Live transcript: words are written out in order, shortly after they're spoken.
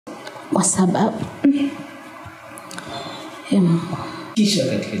kwa sababu kisha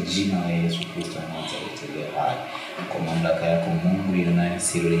katika jina la Yesu Kristo anayetetea hai, kwa mamlaka yako Mungu iliyonayo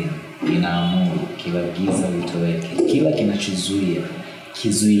sirini, inaamuru kila giza litoweke, kila kinachozuia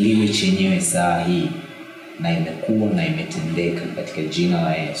kizuiliwe chenyewe saa hii, na imekuwa na imetendeka katika jina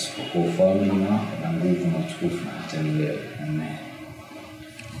la Yesu, kwa ufalme ni wako na nguvu na utukufu na hata milele. Amen.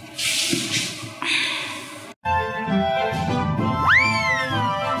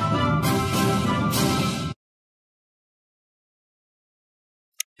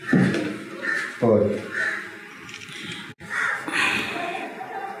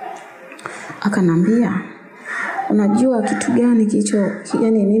 Akanambia, unajua kitu gani kicho,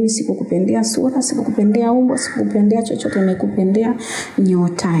 yani mimi sikukupendea sura, sikukupendea umbo, sikukupendea chochote, nimekupendea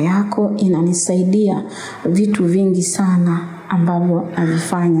nyota yako. Inanisaidia vitu vingi sana ambavyo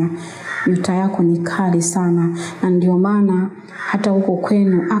alifanya. Nyota yako ni kali sana, na ndio maana hata huko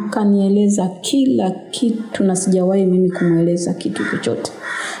kwenu akanieleza kila kitu, na sijawahi mimi kumueleza kitu chochote.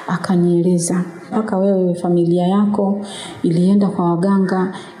 Akanieleza mpaka wewe familia yako ilienda kwa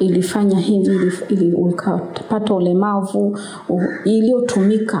waganga, ilifanya hivi, ili ukapata ulemavu.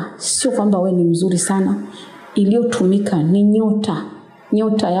 Iliyotumika sio kwamba wewe ni mzuri sana, iliyotumika ni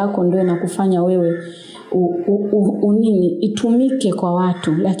nyota yako ndio inakufanya wewe unini itumike kwa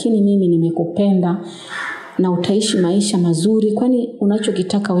watu. Lakini mimi nimekupenda na utaishi maisha mazuri. Kwani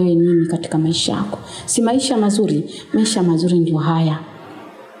unachokitaka wewe nini katika maisha yako? Si maisha mazuri? Maisha mazuri ndio haya.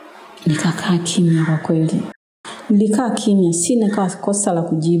 Nikakaa kimya kwa kweli. Nilikaa kimya, sina kosa la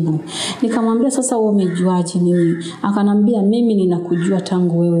kujibu. Nikamwambia, sasa wewe umejuaje mimi? Akanambia, mimi ninakujua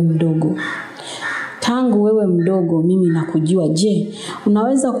tangu wewe mdogo. Tangu wewe mdogo mimi nakujua. Je,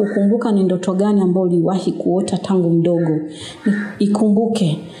 unaweza kukumbuka ni ndoto gani ambayo uliwahi kuota tangu mdogo?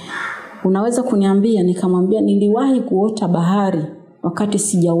 Ikumbuke. Unaweza kuniambia? Nikamwambia, niliwahi kuota bahari wakati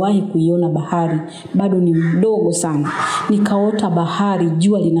sijawahi kuiona bahari. Bado ni mdogo sana. Nikaota bahari,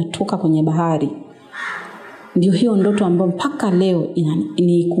 jua linatoka kwenye bahari. Ndio hiyo ndoto ambayo mpaka leo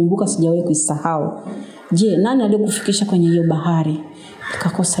nikumbuka, sijawahi kuisahau. Je, nani aliyekufikisha kwenye hiyo bahari?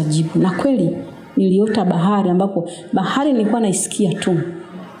 Nikakosa jibu. Na kweli niliota bahari, ambapo bahari nilikuwa naisikia tu.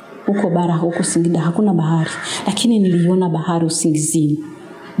 Huko bara, huko Singida hakuna bahari, lakini niliona bahari usingizini.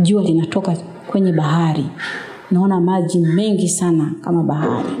 Jua linatoka kwenye bahari. Naona maji mengi sana kama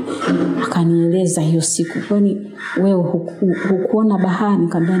bahari. Akanieleza hiyo siku, kwani wewe hukuona bahari?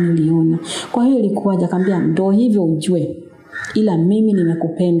 Nikamwambia niliona. Kwa hiyo ilikuwaje? Akamwambia, ndio hivyo ujue, ila mimi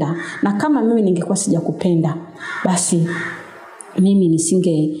nimekupenda, na kama mimi ningekuwa sijakupenda basi mimi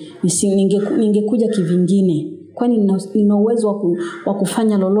ningekuja kivingine. Kwani nina uwezo wa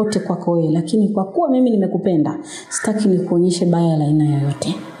kufanya lolote kwako wewe, lakini kwa kuwa mimi nimekupenda, sitaki nikuonyeshe baya la aina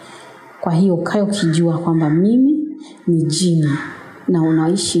yoyote. Kwa hiyo kayo kijua kwamba mimi ni jini na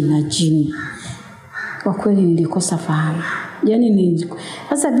unaishi na jini. Kwa kweli nilikosa fahamu. Yani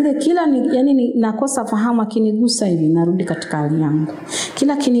sasa vile nakosa fahamu, akinigusa hivi narudi katika hali yangu.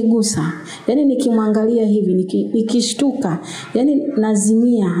 Kila kinigusa, yani nikimwangalia hivi, nikishtuka, yani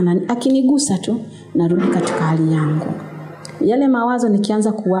nazimia, akinigusa tu narudi katika hali yangu. Yale mawazo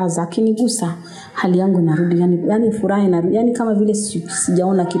nikianza kuwaza, akinigusa hali yangu narudi, yani furaha narudi, yani kama vile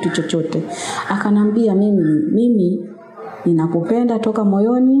sijaona kitu chochote. Akanambia, mimi ninakupenda toka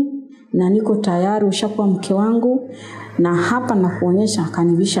moyoni na niko tayari, ushakuwa mke wangu, na hapa nakuonyesha.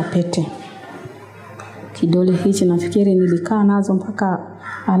 Akanivisha pete. Kidole hichi nafikiri nilikaa nazo mpaka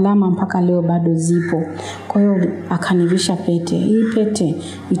alama mpaka leo bado zipo. Kwa hiyo akanivisha pete. Hii pete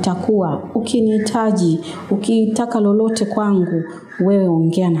itakuwa, ukinihitaji, ukitaka lolote kwangu, wewe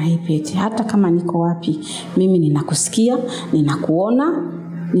ongea na hii pete. Hata kama niko wapi, mimi ninakusikia, ninakuona,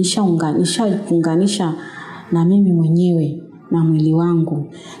 nishaunganisha na mimi mwenyewe na mwili wangu.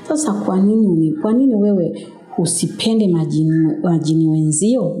 Sasa kwa nini wewe usipende majini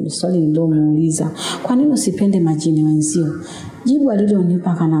wenzio? Ni swali nilomuuliza. Kwa nini usipende majini wenzio? Jibu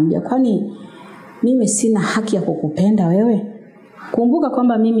alilonipa, akanambia, kwani mimi sina haki ya kukupenda wewe? Kumbuka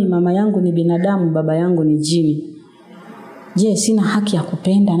kwamba mimi mama yangu ni binadamu, baba yangu ni jini. Je, sina haki ya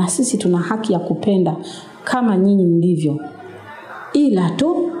kupenda? Na sisi tuna haki ya kupenda kama nyinyi mlivyo, ila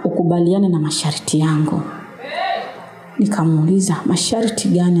tu ukubaliane na masharti yangu. Nikamuuliza, masharti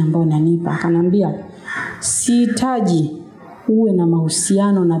gani ambayo unanipa? Akanambia, sihitaji uwe na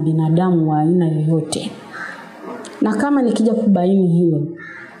mahusiano na binadamu wa aina yoyote, na kama nikija kubaini hilo,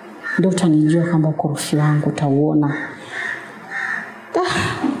 ndio utanijua kwamba ukorofi wangu utauona.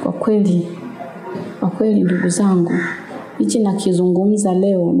 Kwa kweli ndugu zangu, hichi nakizungumza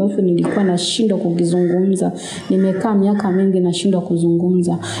leo ambacho nilikuwa nashindwa kukizungumza. Nimekaa miaka mingi nashindwa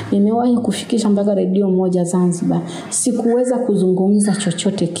kuzungumza. Nimewahi kufikisha mpaka redio moja Zanzibar. Sikuweza kuzungumza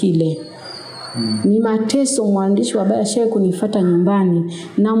chochote kile. Ni mateso. Mwandishi wa habari ashaye kunifuata nyumbani,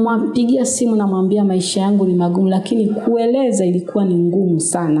 na mwampigia simu na mwambia maisha yangu ni magumu, lakini kueleza ilikuwa ni ngumu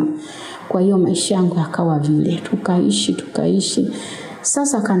sana. Kwa hiyo maisha yangu yakawa vile. Tukaishi.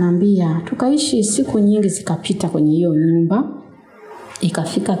 Sasa akanambia, tukaishi siku nyingi zikapita kwenye hiyo nyumba.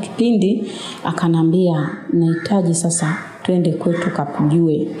 Ikafika kipindi akanambia, nahitaji sasa twende kwetu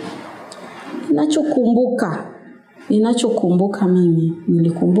kapujue. Ninachokumbuka mimi,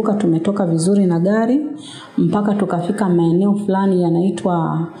 nilikumbuka tumetoka vizuri na gari mpaka tukafika maeneo fulani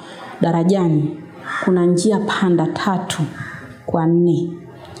yanaitwa Darajani. Kuna njia panda 3 kwa 4.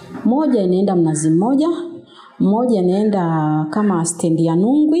 Moja inaenda Mnazi Mmoja, moja inaenda kama stendi ya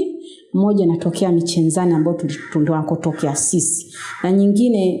Nungwi, moja inatokea Michenzani ambapo tunakotokea sisi, na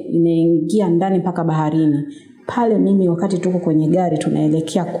nyingine inaingia ndani mpaka baharini. Pale mimi wakati tuko kwenye gari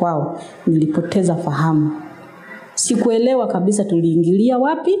tunaelekea kwao, nilipoteza fahamu. Sikuelewa kabisa tuliingilia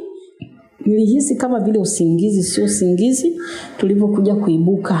wapi. Nilihisi kama vile usingizi sio usingizi. Tulipokuja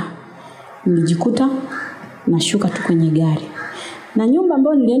kuibuka, nilijikuta nashuka tu kwenye gari. Na nyumba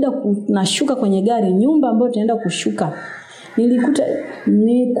ambayo nilienda nashuka kwenye gari, nyumba ambayo tunaenda kushuka, nilikuta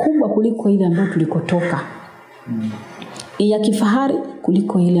ni kubwa kuliko ile ambayo tulikotoka. Ya kifahari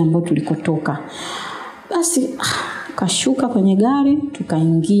kuliko ile ambayo tulikotoka. Basi kashuka kwenye gari,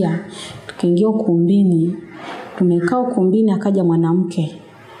 tukaingia ukumbini. Tumekaa ukumbini, akaja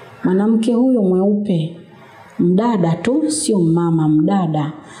mwanamke huyo mweupe, mdada tu, sio mama,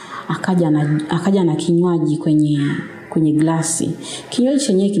 mdada. Akaja na kinywaji kwenye glasi. Kinywaji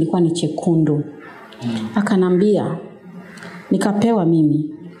chenyewe kilikuwa ni chekundu. Akanambia, nikapewa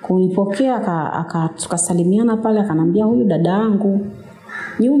mimi. Kunipokea tukasalimiana pale, akanambia huyu dada yangu.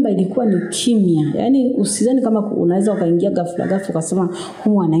 Nyumba ilikuwa ni kimya. Yaani usizani kama unaweza ukaingia ghafla ukasema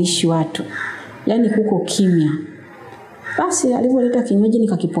humu anaishi watu. Yaani kuko kimya. Basi alivyoleta kinywaji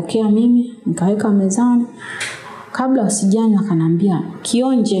nikakipokea mimi, nikaweka mezani. Kabla usijanywa akanambia,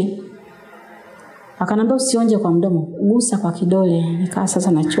 kionje. Akanambia usionje kwa mdomo, gusa kwa kidole. Nikaa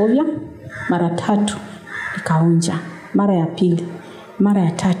sasa nachovya mara 3, nikaonja. Mara ya pili, mara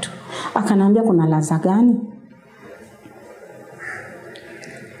ya 3. Akanambia kuna ladha gani?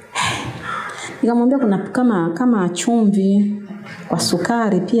 Nikamwambia kuna kama chumvi kwa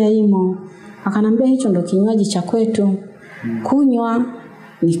sukari pia imo. Akanambia hicho ndo kinywaji cha kwetu. Kunywa.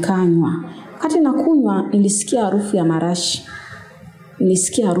 Nikanywa. Wakati nakunywa nilisikia harufu ya marashi.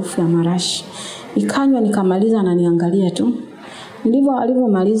 Nikanywa nikamaliza, ananiangalia tu.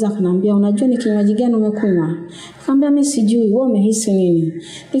 Alivyomaliza akanambia, unajua ni kinywaji gani umekunywa? Nikamwambia mimi sijui. Wewe umehisi nini?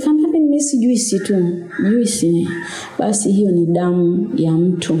 Nikamwambia mimi sijui juisi. Basi hiyo ni damu ya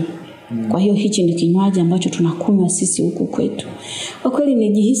mtu. Kwa hiyo hichi ni kinywaji ambacho tunakunywa sisi huku kwetu. Kwa kweli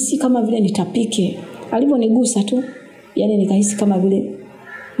nijihisi kama vile nitapike. Alivyonigusa tu, yani nikahisi kama vile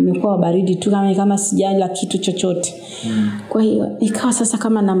nimekuwa baridi tu, kama sijala kitu chochote. Kwa hiyo ikawa sasa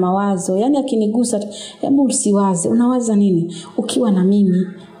kama na mawazo. Yani akinigusa, hebu usiwaze. Unawaza nini? Ukiwa na mimi.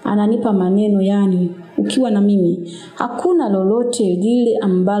 Ananipa maneno, yani ukiwa na mimi hakuna lolote lile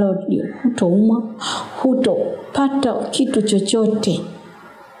ambalo hutoumwa, hutopata kitu chochote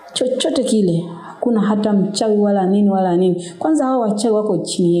kile. Hakuna hata mchawi wala nini. Kwanza hao wachawi wako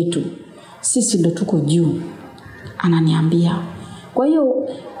chini yetu, sisi ndo tuko juu, ananiambia. Kwa hiyo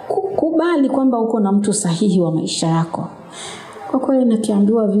kubali kwamba uko na mtu sahihi wa maisha yako. Kwa kweli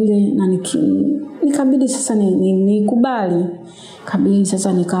nikiambiwa vile na nikabidi sasa nikubali. Kabidi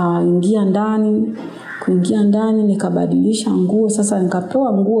sasa nikaingia ndani. Kuingia ndani nikabadilisha nguo. Sasa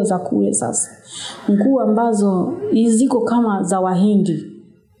nikapewa nguo za kule sasa. Nguo ambazo ziko kama za Wahindi.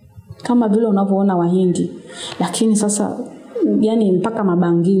 Kama vile unavyoona Wahindi. Lakini sasa yani mpaka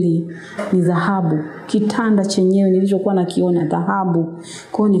mabangili ni dhahabu. Kitanda chenyewe nilichokuwa nakiona dhahabu.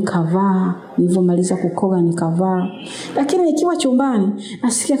 Kwa hiyo nikavaa, nilivyomaliza kukoga nikavaa. Lakini nikiwa chumbani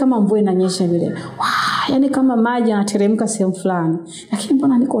nasikia kama mvua inanyesha vile. Yani kama maji yanateremka sehemu fulani. Lakini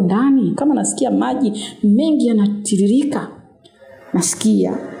mbona niko ndani? Kama nasikia maji mengi yanatiririka.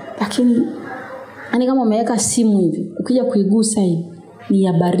 Nasikia. Lakini yani kama umeweka simu hivi, ukija kuigusa hii ni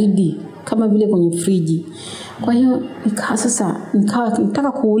ya baridi kama vile kwenye friji. Kwa hiyo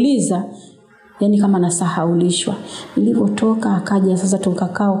nitaka kuuliza, yani kama nasahaulishwa. Nilipotoka akaja sasa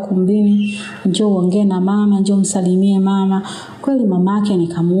tukakaa ukumbini, njoo uongee na mama, njoo msalimie mama. Kweli mamake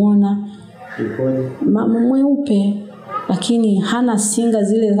nikamuona. Mama mweupe, lakini hana singa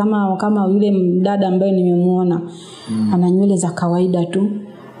zile kama yule mdada ambaye nimemuona. Ana nywele za kawaida tu.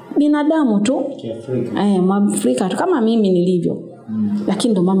 binadamu tu Mwafrika tu kama mimi nilivyo.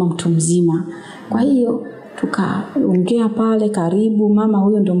 Lakini ndo mama mtu mzima. Kwa hiyo tukaongea pale karibu, mama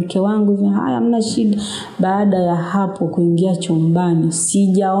huyo ndo mke wangu, haya hamna shida. Baada ya hapo kuingia chumbani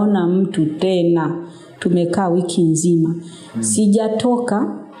sijaona mtu tena. Tumekaa wiki nzima.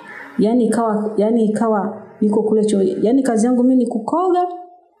 Sijatoka. Yani ikawa niko kule yani kazi yangu mimi ni kukoga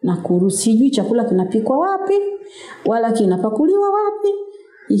na sijui chakula kinapikwa wapi wala kinapakuliwa wapi.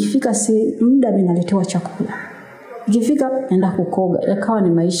 Ikifika muda mimi naletewa chakula. Ikifika naenda kukoga. Yakawa ni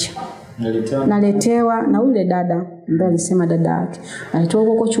maisha. Naletewa na ule dada ambaye alisema dada yake. Naletewa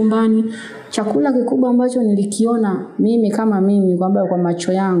huko chumbani. Chakula kikubwa ambacho nilikiona mimi kama mimi kwamba kwa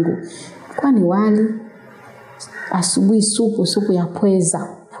macho yangu kwani wali, asubuhi supu ya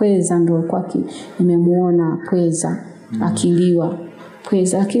pweza ndio kwa nimemuona pweza akiliwa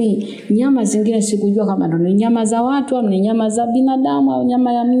pweza. Lakini nyama zingine sikujua kama ndo ni nyama za watu au ni nyama za binadamu au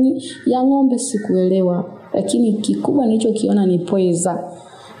nyama ya ng'ombe, sikuelewa. Lakini kikubwa nilichokiona ni pweza,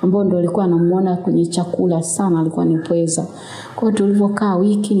 ambao ndo alikuwa anamuona kwenye chakula sana, alikuwa ni pweza. Kwa hiyo tulivyokaa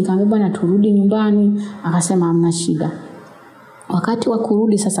wiki nikamwambia bwana turudi nyumbani, akasema hamna shida. Wakati wa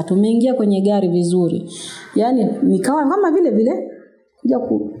kurudi sasa tumeingia kwenye gari vizuri. Yani nikawa kama vile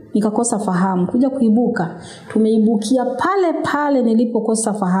nikakosa fahamu kuja kuibuka. Tumeibukia pale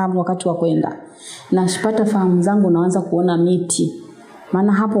nilipokosa fahamu wakati wa kwenda. Nashipata fahamu zangu naanza kuona miti.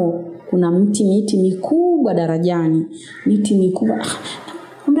 Maana hapo kuna miti mikubwa darajani. Miti mikubwa.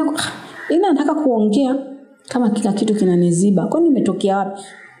 Ila nataka kuongea kama kila kitu kinaniziba. Kwani nimetokea wapi?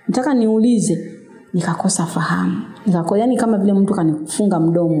 Nataka niulize. Nikakosa fahamu. Yani kama vile mtu kanifunga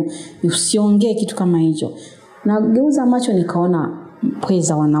mdomo. Usiongee kitu kama hicho. Na geuza macho nikaona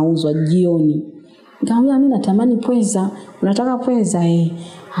pweza wanauzwa jioni. Nikamwambia mimi natamani pweza. Unataka pweza?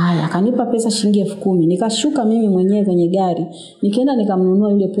 Haya, akanipa pesa shilingi 10,000. Nikashuka mimi mwenyewe kwenye gari. Nikaenda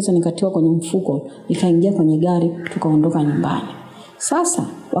nikamnunua yule pesa nikatiwa kwenye mfuko. Nikaingia kwenye gari tukaondoka nyumbani. Sasa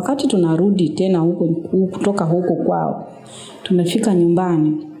wakati tunarudi tena huko kutoka huko kwao. Tumefika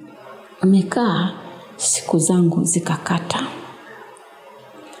nyumbani. Nimekaa siku zangu zikakata.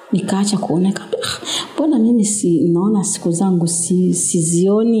 Nikaacha kuoneka. Mbona mimi naona siku zangu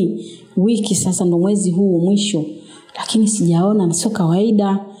sizioni? Wiki sasa ndo mwezi huu mwisho. Lakini sijaona, na sio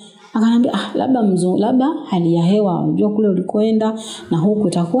kawaida. Akaniambia labda hali ya hewa, unajua kule ulikoenda na huku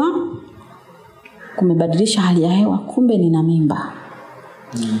itakuwa kumebadilisha hali ya hewa, kumbe nina mimba.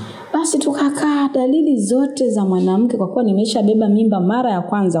 Basi tukakaa, dalili zote za mwanamke kwa kuwa nimeshabeba mimba mara ya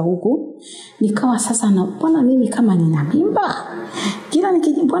kwanza huku. Nikawa sasa mbona mimi kama nina mimba? Kila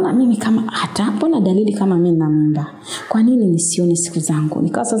mbona mimi kama mbona dalili kama mimi nina mimba? Kwa nini nisione siku zangu?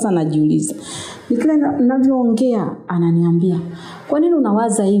 Nikawa sasa najiuliza. Nikila ninavyoongea ananiambia, "Kwa nini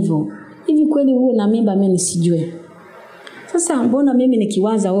unawaza hivyo? Hivi kweli uwe na mimba mimi nisijue?" Sasa mbona mimi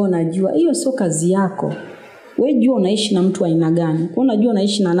nikiwaza wewe unajua? Hiyo sio kazi yako. Wewe jua unaishi na mtu aina gani? Kwa unajua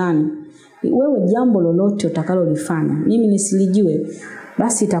unaishi na nani? Wewe jambo lolote utakalolifanya mimi nisilijue,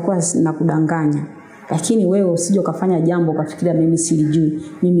 basi itakuwa nakudanganya. Lakini wewe usije ukafanya jambo ukafikiria mimi silijui.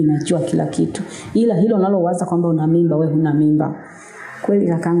 Mimi najua kila kitu. Ila hilo unalowaza kwamba una mimba, wewe huna mimba. Kweli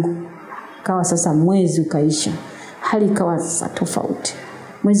kakangu. Kawa sasa mwezi ukaisha. Hali ikawa sasa tofauti.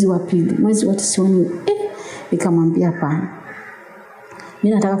 Mwezi wa pili, mwezi wa tisioni. Nikamwambia hapana.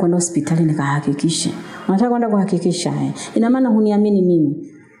 Mimi nataka kwenda hospitali nikahakikishe. Nataka kwenda kuhakikisha. Ina maana huniamini mimi?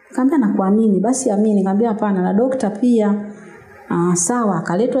 Nikamwambia nakuamini, basi amini. Nikamwambia hapana, na dokta pia. Sawa,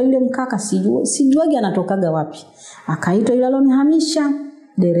 akaletwa yule mkaka, sijuagi anatokaga wapi. Akaitwa yule alonihamisha,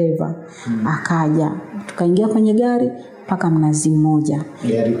 dereva. Akaja, tukaingia kwenye gari mpaka Mnazi Mmoja.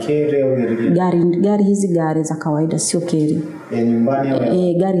 Gari kere au gari hizi gari za kawaida, sio keri. Ya nyumbani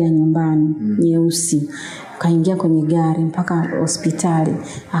au gari ya nyumbani, nyeusi. Kaingia kwenye gari mpaka hospitali.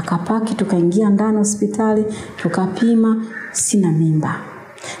 Akapaki, tukaingia ndani hospitali, tukapima, sina mimba.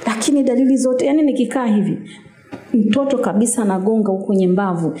 Lakini dalili zote, yani nikikaa hivi, mtoto kabisa anagonga huko kwenye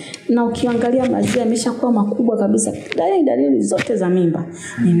mbavu, na ukiangalia maziwa yameshakuwa makubwa kabisa. Dalili zote za mimba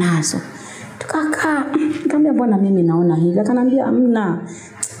ninazo. Tukakaa, nikamwambia bwana mimi naona hivi. Akaniambia hamna.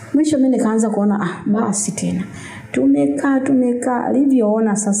 Mwisho mimi nikaanza kuona basi tena. Tumekaa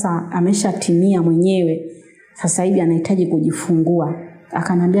alivyoona sasa ameshatimia mwenyewe. Sasa hivi anahitaji kujifungua.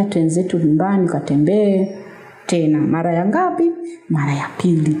 Akaniambia twenzetu nyumbani katembee tena. Mara ya ngapi? Mara ya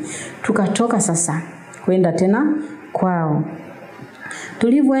pili. Tukatoka sasa kwenda tena kwao.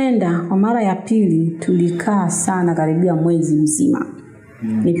 Tulivyoenda kwa mara ya pili tulikaa sana karibia mwezi mzima.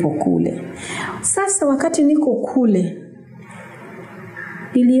 Nipo kule. Sasa wakati niko kule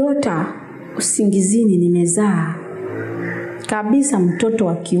niliota usingizini nimezaa kabisa mtoto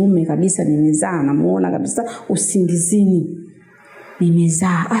wa kiume kabisa nimezaa, namuona kabisa usingizini.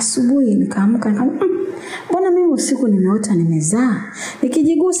 nimezaa. Asubuhi nikaamka nikamwambia mbona mimi usiku nimeota nimezaa?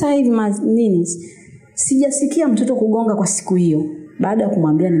 Nikijigusa hivi nini? Sijasikia mtoto kugonga kwa siku hiyo. Baada ya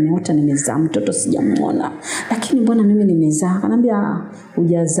kumwambia nimeota nimezaa, mtoto sijamuona. Lakini mbona mimi nimezaa? Akanambia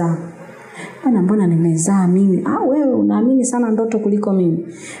hujazaa. Mbona nimezaa mimi? Wewe unaamini sana ndoto kuliko mimi.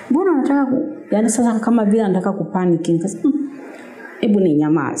 Mbona unataka yani sasa kama vile nataka kupanic. Nikasema hebu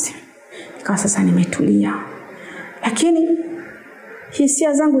ninyamaze. Nikawa sasa nimetulia. Lakini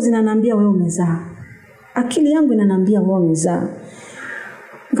hisia zangu zinaniambia wewe umezaa. Akili yangu inaniambia wewe umezaa.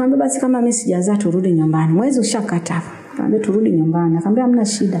 Nikamwambia basi kama mimi sijazaa turudi nyumbani. Mwezi ushakata. Nikamwambia turudi nyumbani. Nikamwambia hamna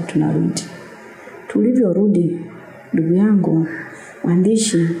shida tunarudi. Tulivyorudi ndugu yangu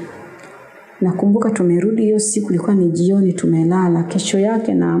mwandishi, nakumbuka tumerudi hiyo siku ilikuwa ni jioni tumelala. Kesho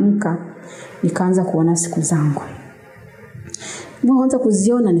yake naamka nikaanza kuona siku zangu. Mwanzo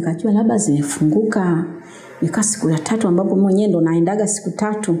kuziona nikajua labda zimefunguka. Nika siku ya 3 ambapo mwenyewe ndo naendaga siku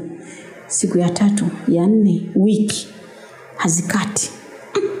 3. Siku ya 3, ya 4 wiki hazikati.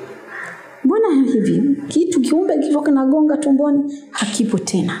 Mbona hivi? Kitu kiumbe kitu kinagonga tumboni hakipo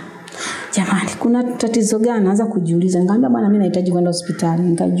tena. Jamani, kuna tatizo gani? Naanza kujiuliza. Nikamwambia bwana mimi nahitaji kwenda hospitali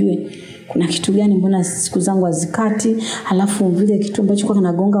nikajue kuna kitu gani, mbona siku zangu hazikati, halafu vile kitu ambacho kwa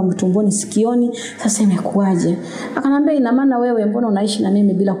kinagonga tumboni sikioni, sasa imekuaje? Akanambia ina maana wewe mbona unaishi na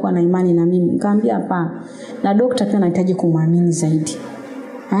mimi bila kuwa na imani na mimi? Nikamwambia hapana. Na daktari pia anahitaji kumwamini zaidi.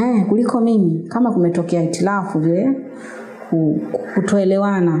 Kuliko mimi. Kama kumetokea itilafu vile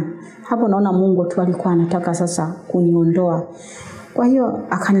kutoelewana, hapo naona Mungu tu alikuwa anataka sasa kuniondoa. Kwa hiyo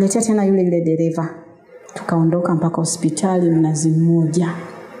akaniletea tena yule dereva. Tukaondoka mpaka hospitali Mnazi Mmoja.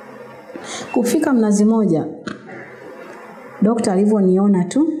 Kufika Mnazi Mmoja, daktari alivyoniona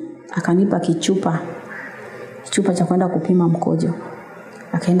tu akanipa kichupa cha kwenda kupima mkojo.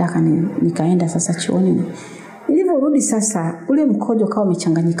 Nikaenda sasa chooni. Nilivyorudi sasa ule mkojo kama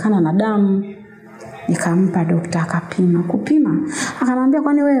umechanganyikana na damu. Nikampa daktari akapima. Kupima akanambia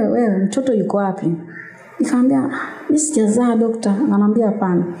kwani wewe mtoto yuko wapi? Nikamwambia mimi sijazaa daktari. Akanambia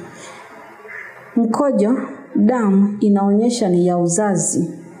hapana. Mkojo damu inaonyesha ni ya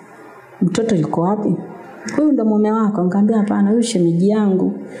uzazi. Mtoto yuko wapi? Huyu ndo mume wako? Nikamwambia hapana, huyu shemeji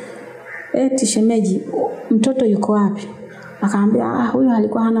yangu. Eti shemeji, mtoto yuko wapi? Akamwambia huyu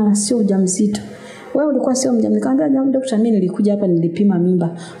alikuwa hana sio mjamzito. Wewe ulikuwa sio mjamzito? Nikamwambia daktari mimi nilikuja hapa nilipima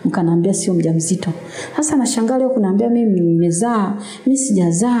mimba, mkaniambia sio mjamzito. Sasa nashangaa leo kuniambia mimi nimezaa, mimi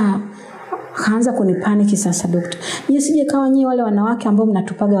sijazaa. Akaanza kunipaniki sasa daktari. Nisije kawa nyinyi wale wanawake ambao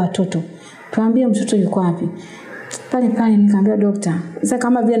mnatupaga watoto. Tuambie mtoto yuko wapi? Pale nikamwambia daktari, sasa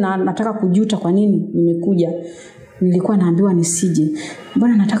kama vile nataka kujuta kwa nini nimekuja. Nilikuwa naambiwa nisije.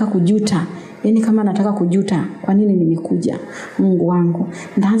 Mbona nataka kujuta? Yaani kama nataka kujuta kwa nini nimekuja? Mungu wangu.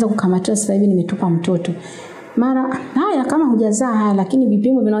 Ndaanza kukamata sasa hivi nimetupa mtoto. Mara haya kama hujazaa haya lakini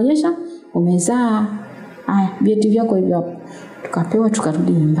vipimo vinaonyesha umezaa. Haya vyeti vyako hivyo. Tukapewa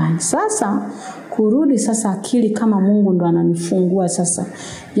tukarudi nyumbani. Sasa kurudi sasa akili kama Mungu ndo ananifungua sasa.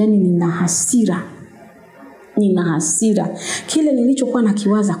 Yaani nina hasira. Kile nilichokuwa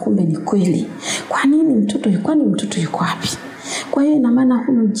nakiwaza kumbe ni kweli. Kwa nini mtoto yuko wapi? Kwa hiyo ina maana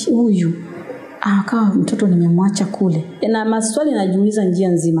huyu akawa mtoto nimemwacha kule. Na maswali najiuliza njia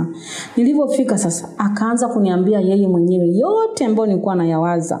nzima. Nilipofika sasa akaanza kuniambia yeye mwenyewe yote ambayo nilikuwa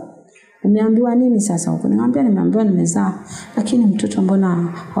nayawaza. Umeambiwa nini sasa huko? Nimeambiwa nimezaa, lakini mtoto mbona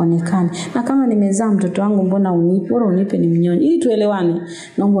haonekani? Na kama nimezaa mtoto wangu mbona unipe nimnyonye? Ili tuelewane,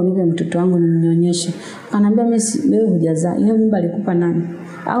 naomba unipe mtoto wangu nimnyonyeshe. Akaniambia wewe hujazaa. Hiyo mimba alikupa nani?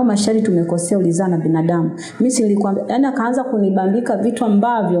 Au masharti tumekosea ulizaa na binadamu? Mimi nilikwambia. Yaani akaanza kunibambika vitu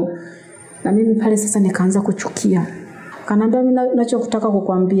ambavyo na mimi pale sasa nikaanza kuchukia. Kanambia mimi ninachokutaka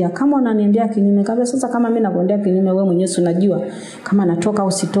kukuambia kama unaniendea kinyume, kabla sasa kama mimi nakuendea kinyume wewe mwenyewe unajua kama natoka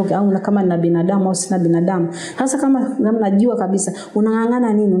au sitoke au kama nina binadamu au sina binadamu. Sasa kama najua kabisa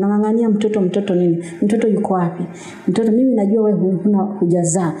unangangana nini? Unangangania mtoto nini? Mtoto yuko wapi? Mtoto mimi najua wewe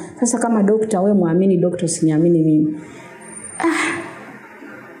hujazaa. Sasa kama daktari wewe muamini daktari usiniamini mimi.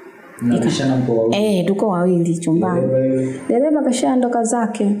 Tuko wawili chumbani. Dereva kashaondoka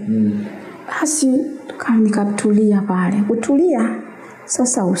zake. Basi nikatulia pale. Kutulia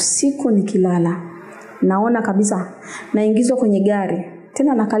sasa usiku nikilala. Naona kabisa naingizwa kwenye gari.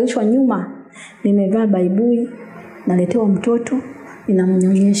 Tena nakalishwa nyuma. Nimevaa baibui, naletewa mtoto,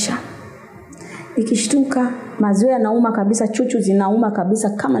 ninamnyonyesha. Nikishtuka maziwa yanauma kabisa, chuchu zinauma kabisa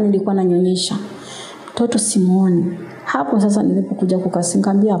kama nilikuwa nanyonyesha. Mtoto simuoni. Hapo sasa nilipokuja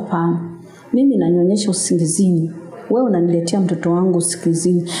kukasingambia hapana. Mimi nanyonyesha usingizini. wewe unaniletea mtoto wangu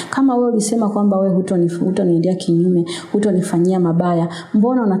sikizini. Kama wewe ulisema kwamba wewe hutoniendea kinyume, hutonifanyia mabaya,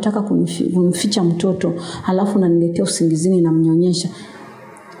 mbona unataka kumficha mtoto halafu unaniletea usingizini na mnyonyesha?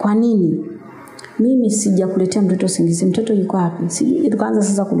 Kwa nini? Mimi sijakuletea mtoto usingizini. Mtoto yuko wapi? Sijui. Tukaanza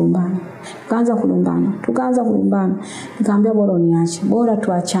sasa kulumbana. Tukaanza kulumbana. Nikamwambia bora uniache, bora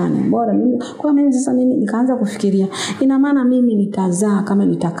tuachane, bora mimi. Kwa mimi sasa nikaanza kufikiria, ina maana mimi nitazaa kama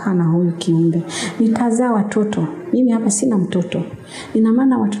nitakaa na huyu kiumbe. Nitazaa watoto. Mimi hapa sina mtoto. Ina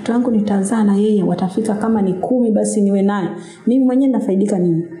maana watoto wangu nitazaa na yeye watafika kama ni 10 basi niwe naye. Mimi mwenyewe nafaidika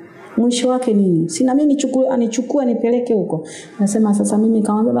nini? Mwisho wake nini? Sina mimi anichukue nipeleke huko. Nasema sasa mimi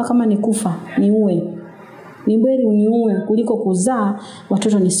kama nikufa niue. Ni bora uniue kuliko kuzaa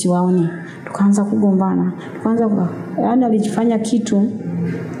watoto nisiwaone. Tukaanza kugombana. Yaani alijifanya kitu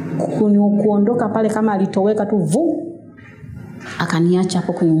kuondoka pale kama alitoweka tu akaniacha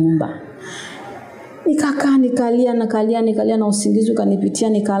hapo kwenye nyumba. Nikakaa nikalia na usingizi ukanipitia,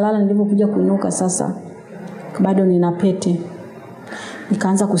 nikalala. Nilipokuja kuinuka sasa bado nina pete.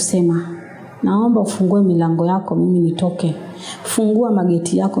 Nikaanza kusema, naomba ufungue milango yako mimi nitoke. Fungua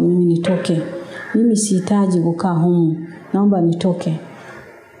mageti yako mimi nitoke. Mimi sihitaji kukaa humu. Naomba nitoke.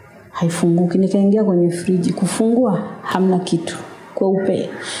 Haifunguki. Nikaingia kwenye friji. Kufungua hamna kitu. Kweupe.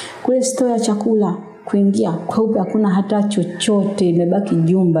 Kule store ya chakula kuingia kweupe, hakuna hata chochote, imebaki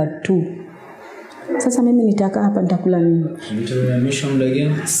jumba tu. Sasa mimi nitakaa hapa nitakula nini? Vimehamishwa muda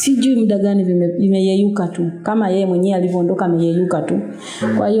gani? Sijui muda gani, vimeyeyuka tu. Kama yeye mwenyewe alivyoondoka ameyeyuka tu.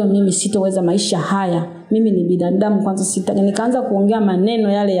 Kwa hiyo mimi sitoweza maisha haya. Mimi ni binadamu kwanza, sitaki. Nikaanza kuongea maneno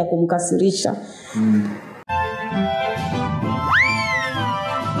yale ya kumkasirisha.